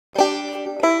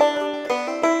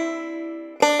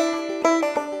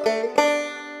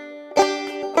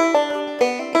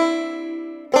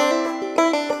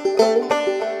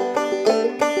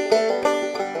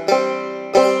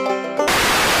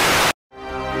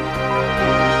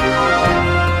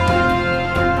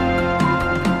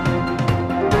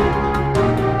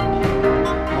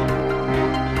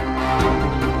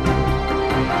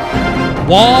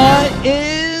What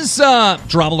is up,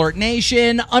 Drop Alert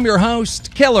Nation? I'm your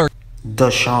host, Killer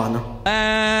Deshawn.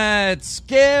 Let's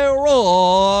get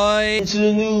right into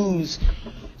the news.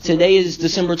 Today is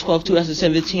December 12th,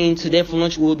 2017. Today for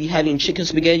lunch we'll be having chicken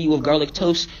spaghetti with garlic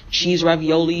toast, cheese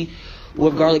ravioli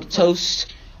with garlic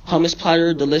toast, hummus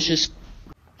platter, delicious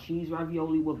cheese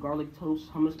ravioli with garlic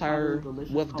toast, hummus platter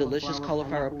with delicious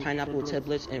cauliflower, pineapple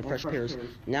tablets, and fresh pears.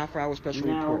 Now for our special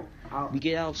report. We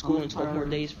get out of school in 12 more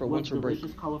days for winter break.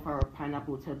 Delicious cauliflower,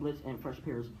 pineapple tablets, and fresh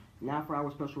pears. Now for our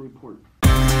special report.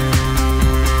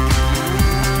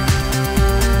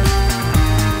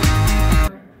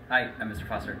 Hi, I'm Mr.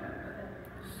 Foster.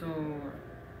 So,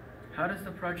 how does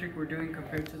the project we're doing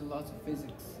compare to the laws of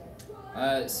physics?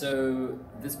 So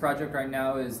this project right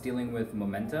now is dealing with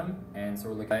momentum, and so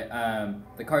we're looking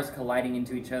at the cars colliding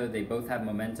into each other. They both have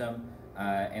momentum,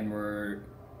 and we're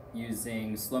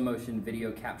using slow motion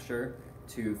video capture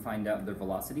to find out their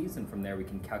velocities, and from there we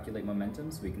can calculate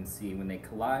momentum, so we can see when they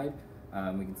collide,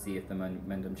 we can see if the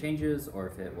momentum changes or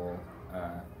if it will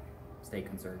stay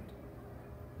conserved.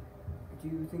 Do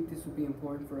you think this would be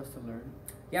important for us to learn?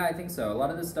 Yeah, I think so. A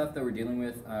lot of the stuff that we're dealing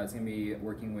with is going to be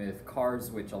working with cars,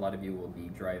 which a lot of you will be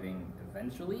driving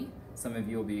eventually. Some of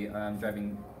you will be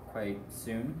driving quite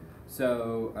soon.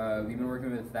 So we've been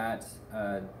working with that.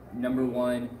 Number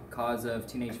one cause of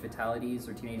teenage fatalities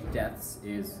or teenage deaths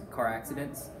is car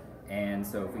accidents. And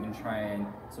so if we can try and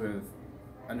sort of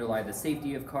underlie the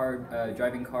safety of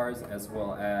driving cars, as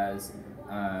well as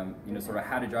sort of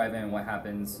how to drive in and what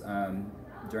happens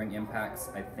during impacts,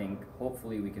 I think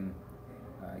hopefully we can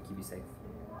keep you safe.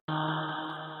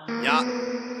 Y'all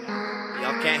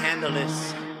can't handle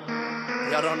this.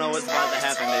 Y'all don't know what's about to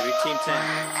happen, baby. Team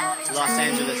 10, Los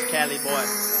Angeles, Cali boy.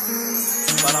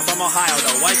 But I'm from Ohio,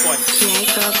 though, white boy.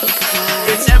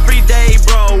 It's every day,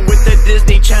 bro, with the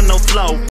Disney Channel flow.